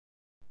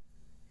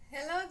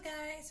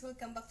guys!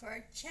 Welcome back to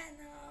our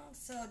channel.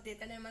 So,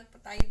 dito na naman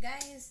po tayo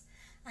guys.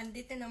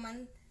 Andito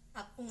naman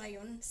ako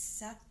ngayon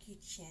sa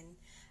kitchen.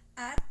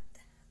 At,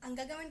 ang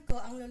gagawin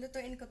ko, ang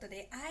lulutuin ko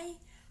today ay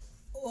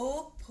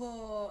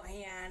opo.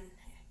 Ayan.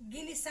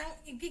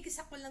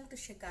 Igigisa ko lang to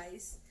siya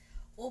guys.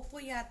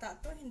 Opo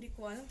yata to. Hindi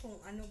ko alam kung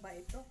ano ba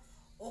ito.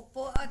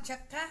 Opo at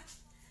saka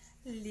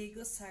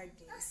Ligo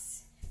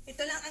Sardines.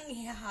 Ito lang ang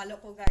ihahalo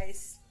ko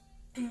guys.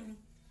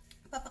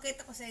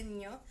 Papakita ko sa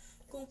inyo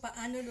kung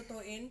paano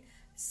lutuin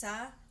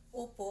sa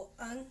opo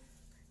ang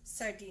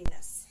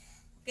sardinas.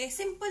 Okay,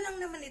 simple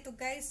lang naman ito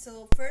guys.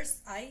 So,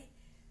 first ay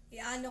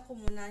iano ko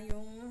muna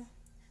yung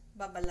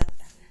babalatan.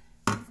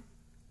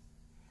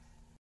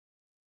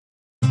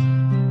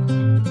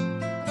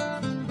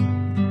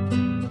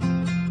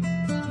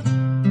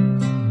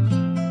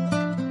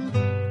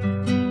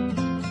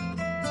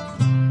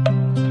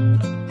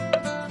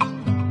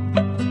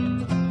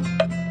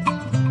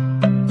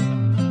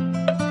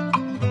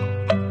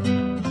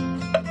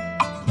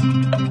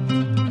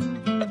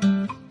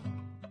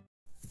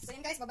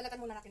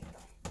 Babalatan muna natin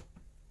ito.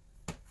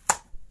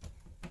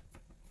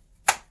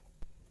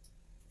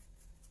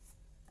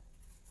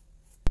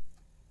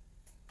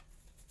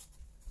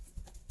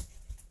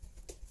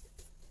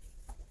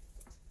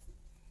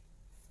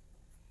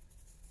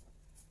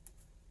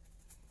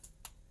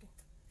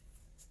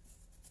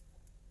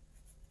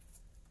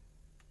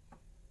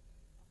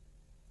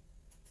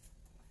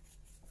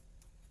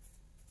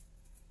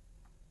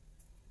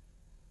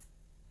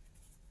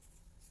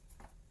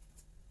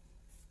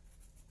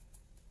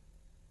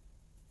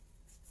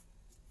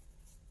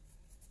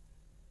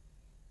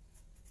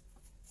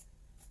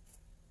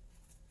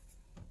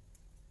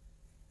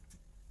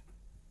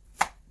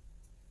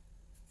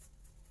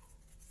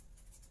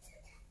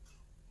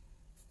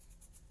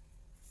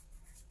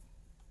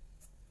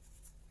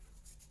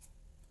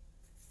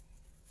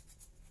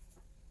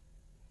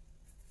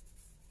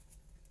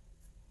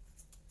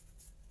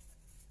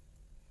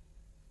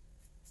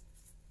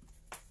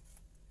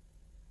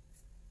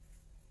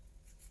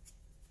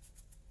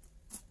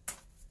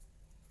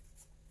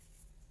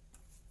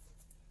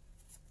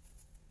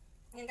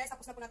 Ngayon guys,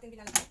 tapos na po natin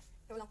binalatan.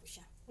 Ito lang po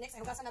siya. Next,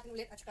 ay hugasan natin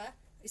ulit at saka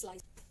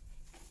slice.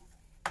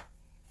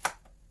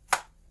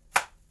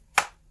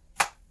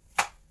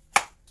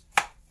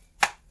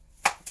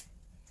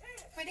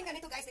 Pwedeng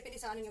ganito guys,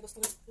 depende sa ano nyo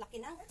gustong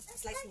laki ng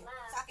slice nyo.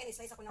 Sa akin,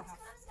 slice ako ng half.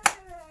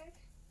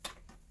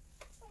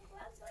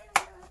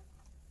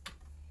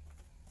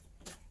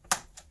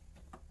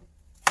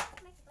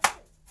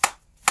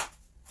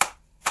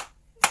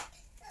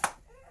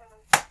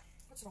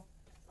 What's wrong?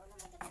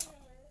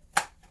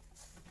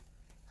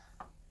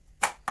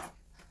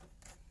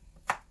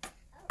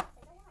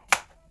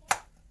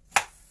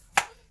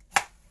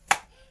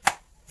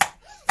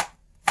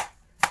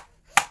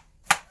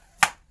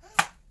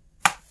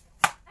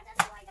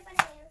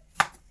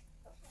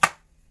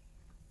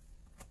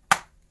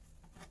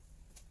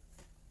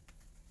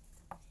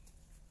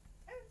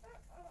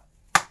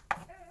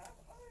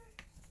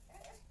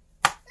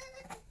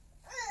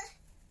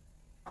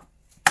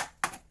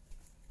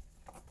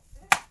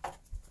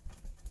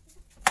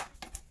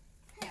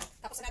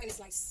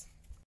 Slice.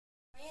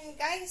 Ayan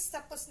guys,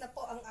 tapos na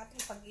po ang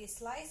ating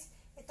pag-slice.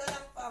 Ito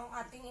lang po ang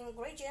ating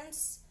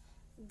ingredients.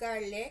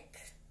 Garlic,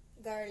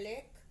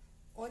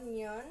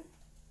 onion,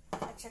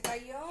 at saka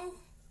yung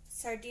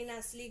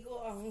sardinas.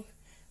 Ligo ang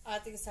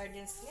ating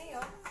sardines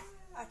ngayon.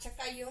 At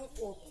saka yung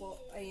opo.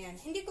 Ayan.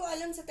 Hindi ko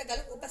alam sa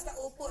Tagalog. Basta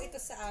opo ito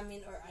sa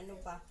amin or ano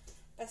ba.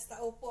 Basta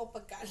opo ang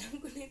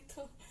pagkaalam ko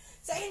nito.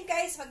 So ayan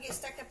guys,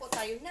 mag-start na po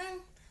tayo ng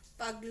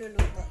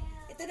pagluluto.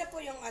 Ito na po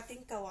yung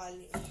ating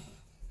kawali.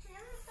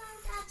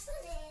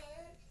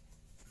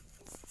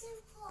 It's too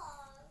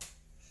hard.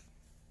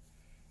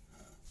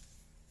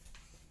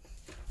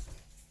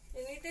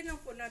 Initin lang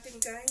po natin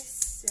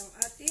guys yung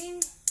ating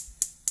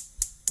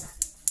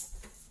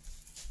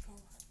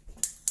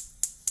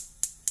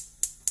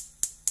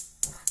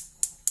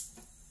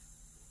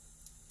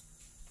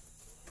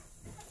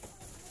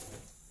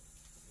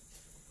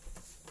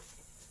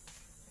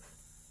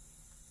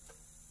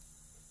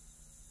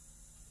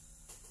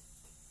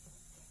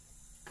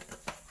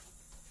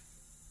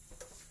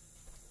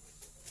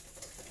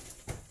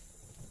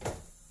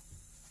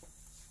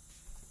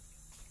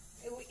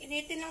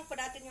initin lang po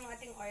natin yung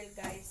ating oil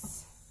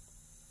guys.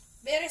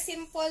 Very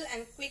simple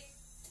and quick.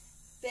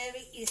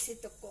 Very easy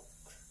to cook.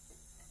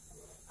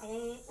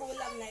 Ang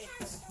ulam na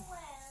ito.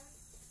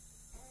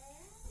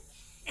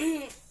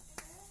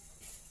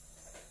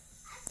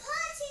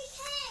 Party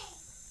cake.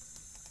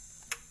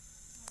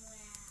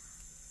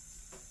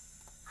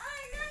 I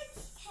like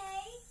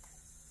cake.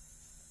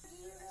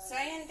 So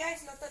ayan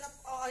guys, luto na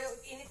po,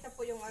 init na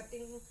po yung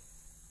ating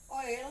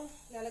oil.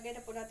 Lalagay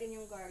na po natin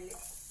yung garlic.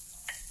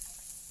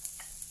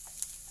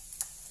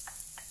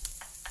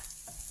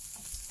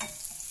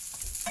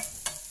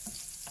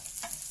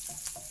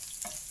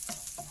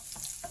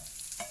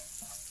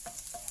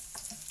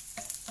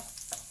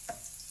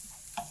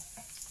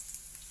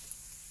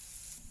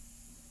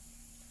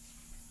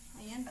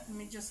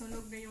 Medyo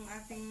sunog na yung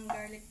ating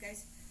garlic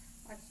guys.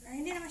 At,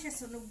 hindi naman siya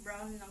sunog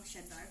brown lang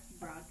siya, dark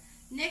brown.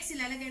 Next,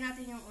 ilalagay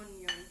natin yung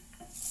onion.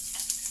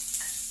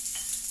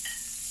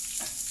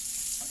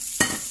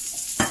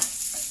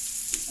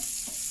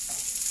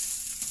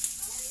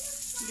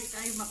 Hindi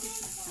tayo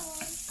makikita.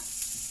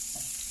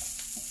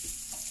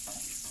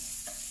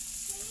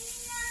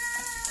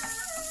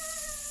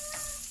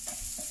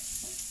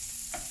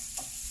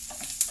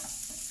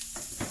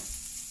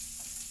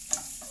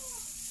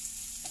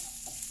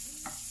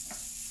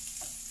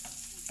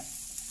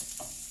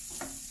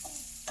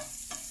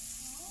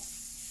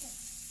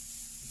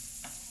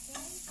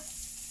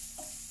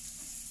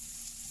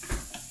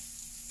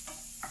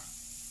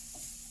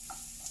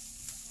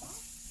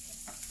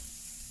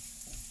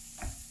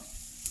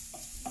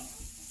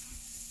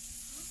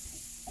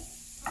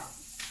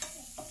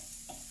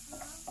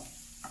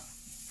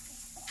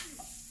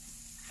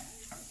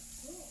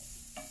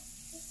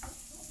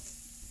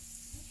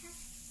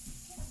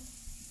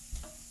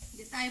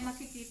 Tayo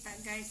makikita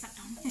guys sa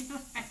camera.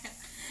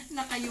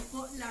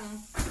 Nakayuko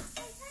lang.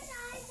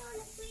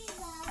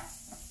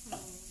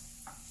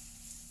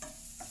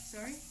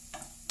 Sorry?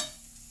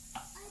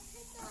 I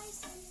put the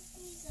ice in the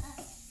freezer.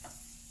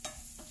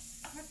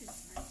 What is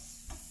ice?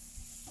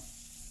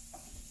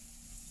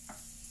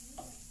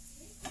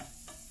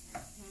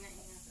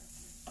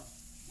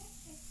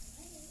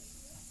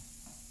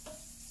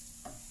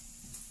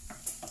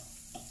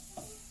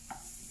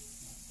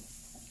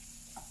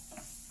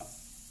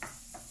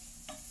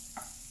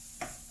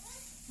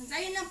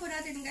 Hintayin lang po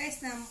natin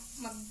guys na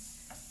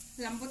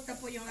maglambot na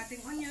po yung ating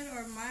onion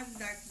or mag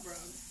dark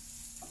brown.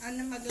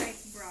 Mag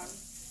light brown.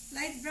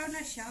 Light brown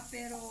na siya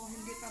pero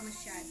hindi pa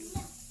masyado.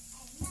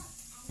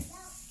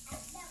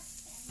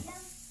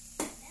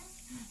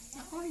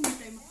 Ako hindi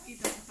tayo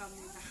makikita sa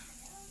camera.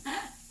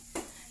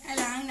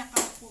 Kailangan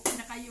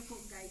nakayupo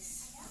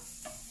guys.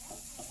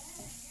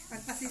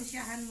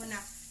 Pagpasensyahan mo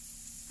na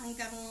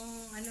hanggang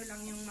ano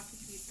lang yung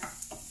makikita.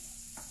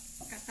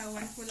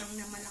 Katawan ko lang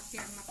na malaki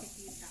ang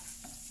makikita.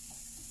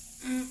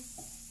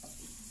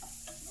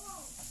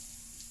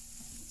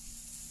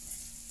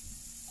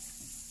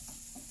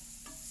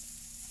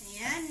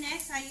 Ayan,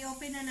 next ay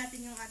open na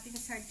natin yung ating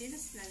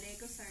sardines na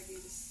Lego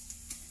sardines.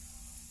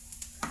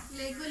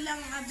 Lego lang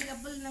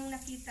available nang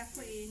nakita ko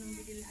nung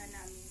binilhan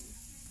namin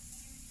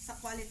sa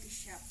quality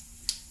shop.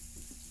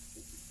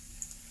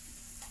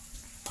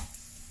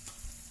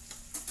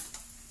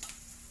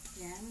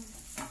 Ayan.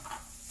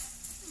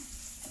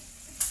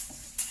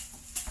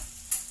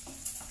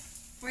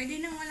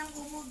 Pwede nang walang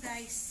umo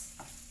guys.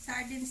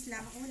 Sardines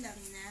lang, ulam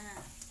na.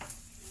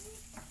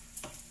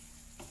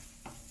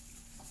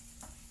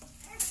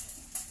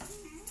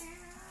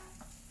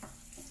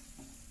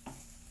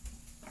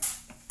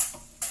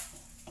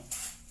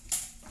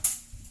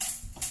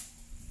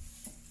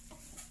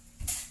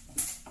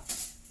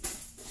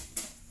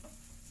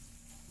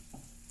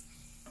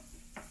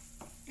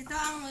 Ito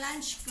ang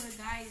lunch ko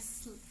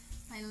guys.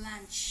 My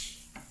lunch.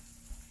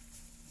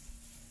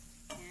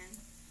 Ayan.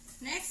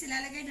 Next,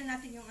 ilalagay na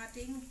natin yung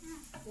ating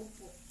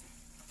upo.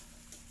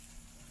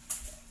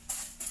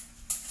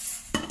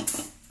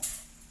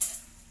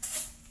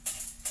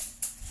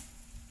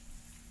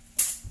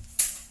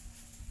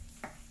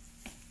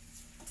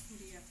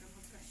 Hindi yata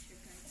mag-crush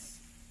guys.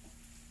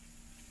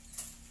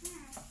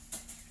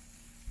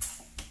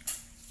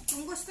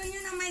 Kung gusto nyo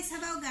na may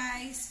sabaw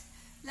guys,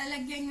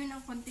 lalagyan nyo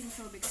ng konting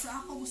tubig. So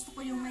ako gusto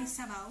ko yung may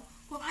sabaw.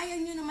 Kung ayaw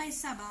nyo na may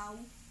sabaw,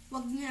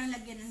 huwag nyo nang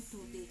lagyan ng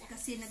tubig.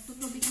 Kasi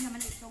nagtutubig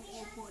naman itong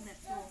upo na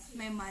to.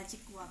 May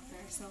magic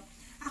water. So,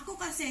 ako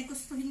kasi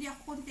gusto, hindi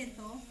ako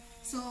kontento.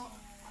 So,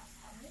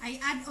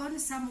 I add on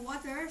some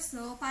water.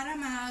 So, para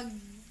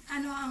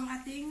ang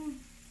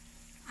ating,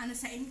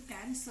 sa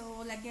incan.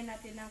 So, lagyan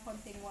natin ng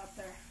konting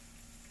water.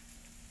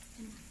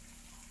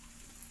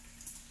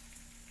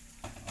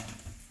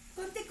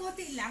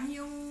 Konti-konti lang.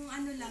 Yung,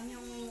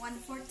 yung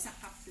 1/4 sa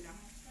cup lang.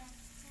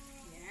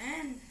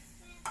 Yan.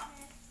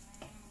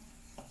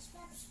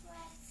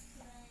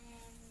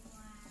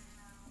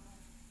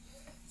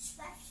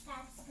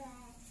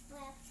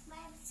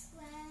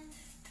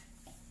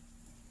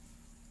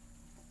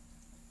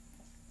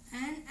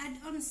 And add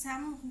on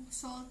some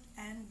salt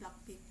and black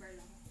pepper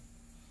lang.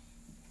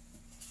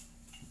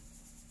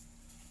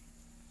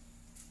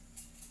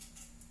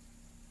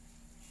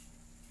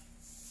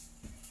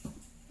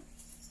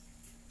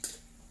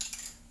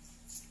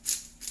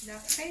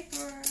 Black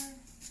pepper.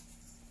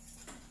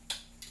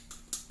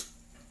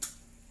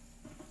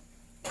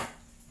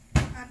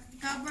 At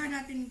cover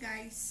natin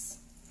guys.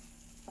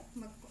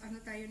 Ano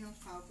tayo ng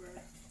cover.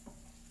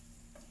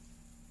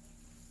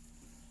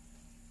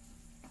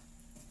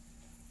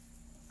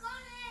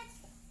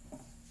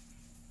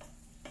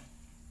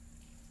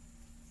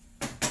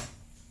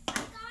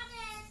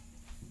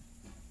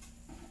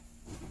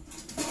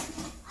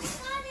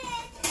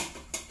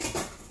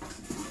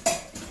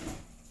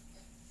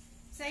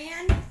 So,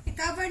 ayan.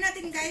 I-cover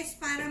natin guys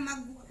para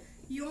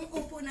yung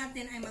upo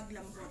natin ay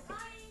maglambot.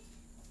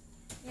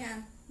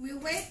 Ayan. We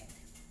wait,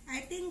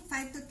 I think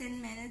 5 to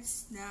 10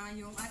 minutes na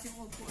yung ating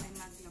upo ay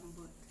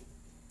maglambot.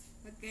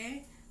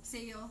 Okay?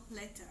 see you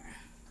later.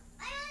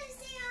 I want to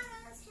see all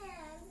those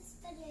hands,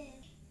 but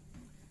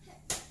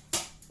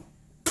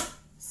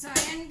So,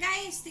 ayan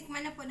guys,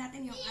 tikman na po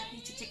natin yung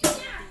ating chichikin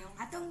natin yung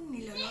atong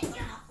niloloto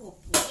na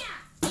upo.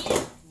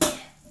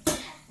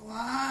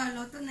 Wow,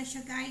 loto na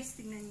siya guys.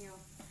 Tingnan nyo.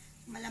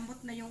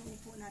 Malambot na yung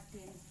upo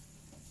natin.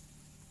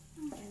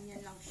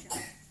 Ganyan lang siya.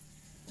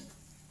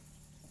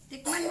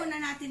 Tikman muna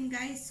natin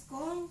guys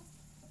kung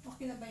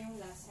okay na ba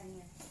yung lasa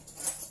niya.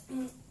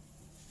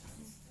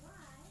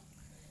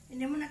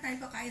 Hindi muna tayo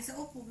kakain sa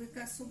upo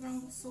because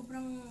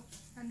sobrang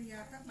ano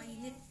yata,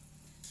 mainit.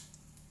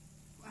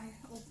 Ay,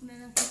 upo na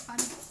lang sa pan.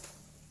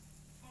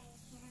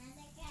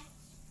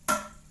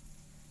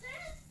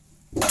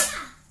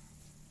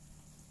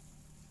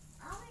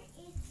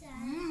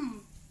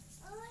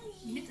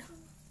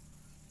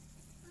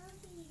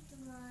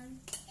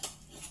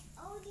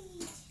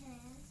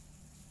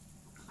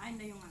 Kakain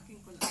na yung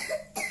aking kulay.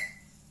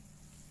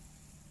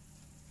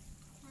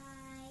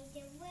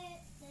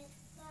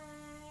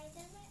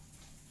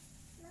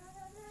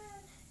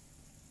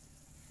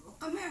 Oh,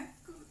 come here.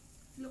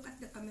 Look at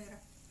the camera.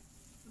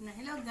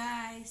 Hello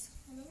guys.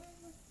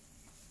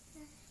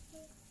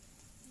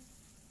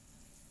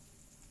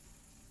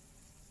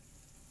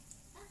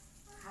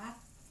 Hot.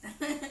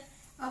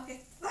 Okay.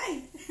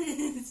 Bye.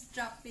 It's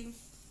dropping.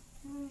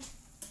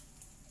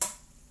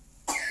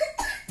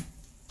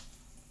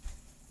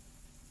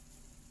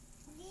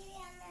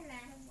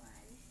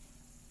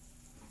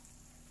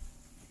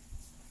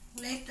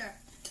 Later.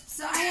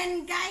 So,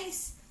 ayan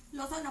guys.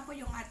 Luto na po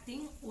yung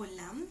ating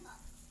ulam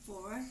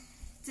for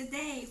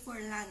today, for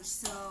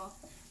lunch. So,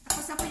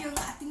 tapos na po yung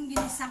ating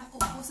ginisang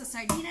upo sa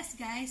Sardines,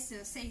 guys.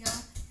 So, see you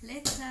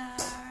later.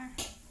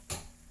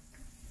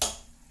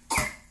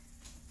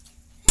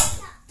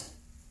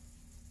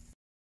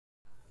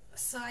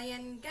 So,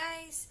 ayan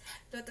guys.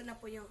 Luto na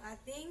po yung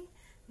ating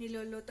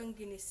nilulutong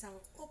ginisang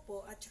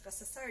upo at saka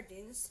sa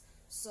sardines.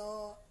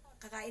 So,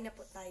 kakain na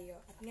po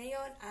tayo. At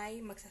ngayon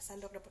ay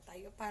magsasandok na po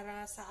tayo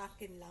para sa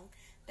akin lang.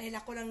 Dahil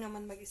ako lang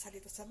naman mag-isa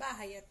dito sa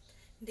bahay at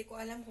hindi ko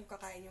alam kung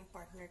kakain yung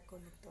partner ko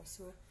nito.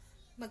 So,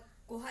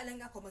 magkuha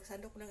lang ako,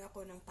 magsandok lang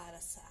ako ng para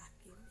sa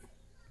akin.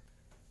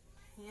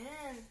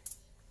 Yan.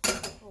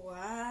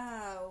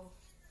 Wow.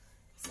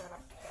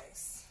 Sarap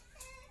guys.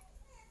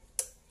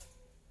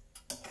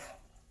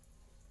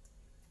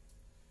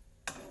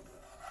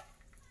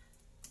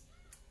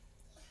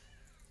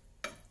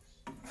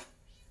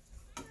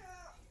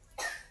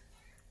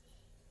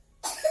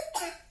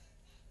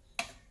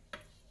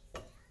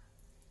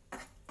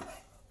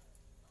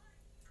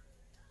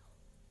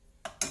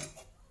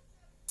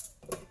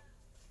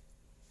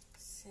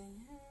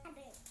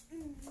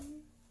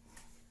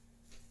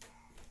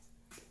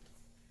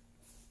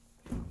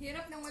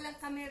 Hirap nang walang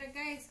camera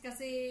guys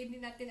kasi hindi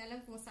natin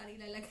alam kung saan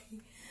ilalagay.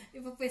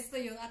 Ipapwesto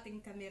yung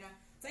ating camera.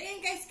 So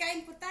ayan guys,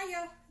 kain po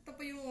tayo. Ito po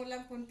yung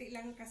ulam, kunti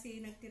lang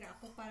kasi nagtira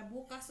ako para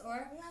bukas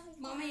or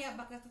mamaya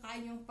baka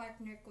kakain yung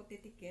partner ko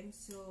titikin.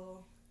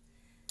 So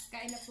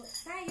kain na po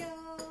tayo.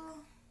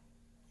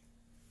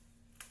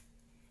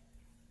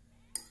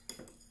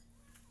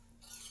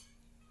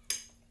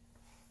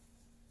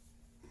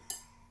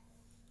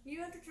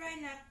 You want to try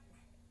that?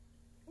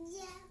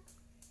 Yeah.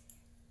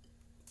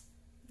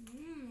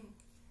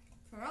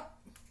 Sarap.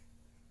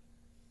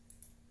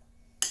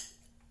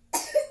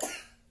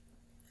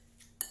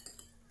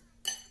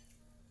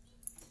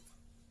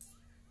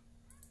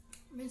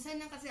 Minsan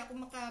lang kasi ako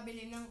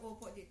makabili ng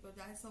upo dito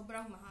dahil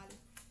sobrang mahal.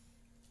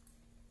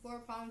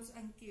 4 pounds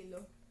ang kilo.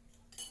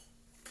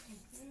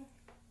 Pwede.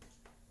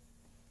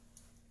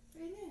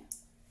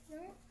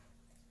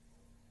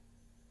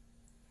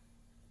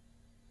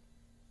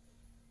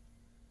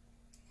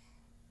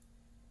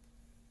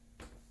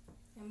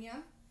 Yum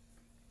yum.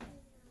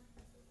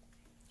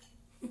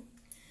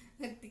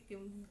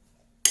 Nagtikim.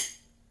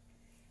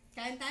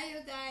 Kain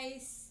tayo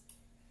guys.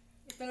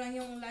 Ito lang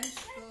yung lunch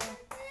ko.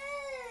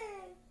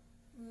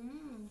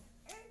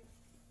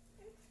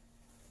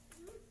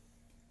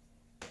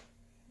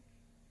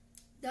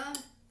 Done.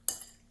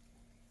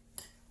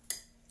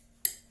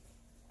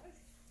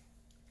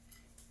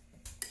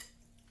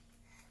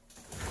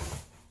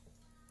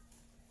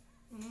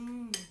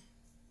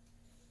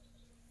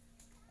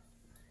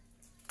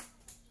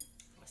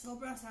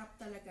 Sobrang sarap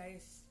talaga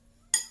guys.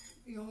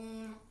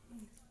 Yung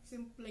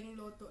simpleng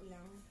luto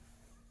lang.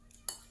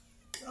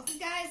 So, okay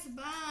guys,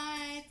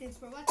 bye! Thanks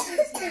for watching.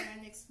 See you in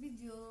our next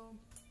video.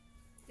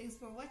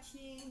 Thanks for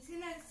watching. See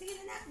you na.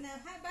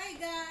 Hi, bye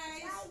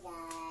guys! Bye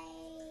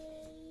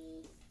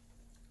guys!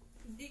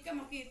 Hindi ka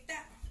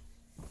makita.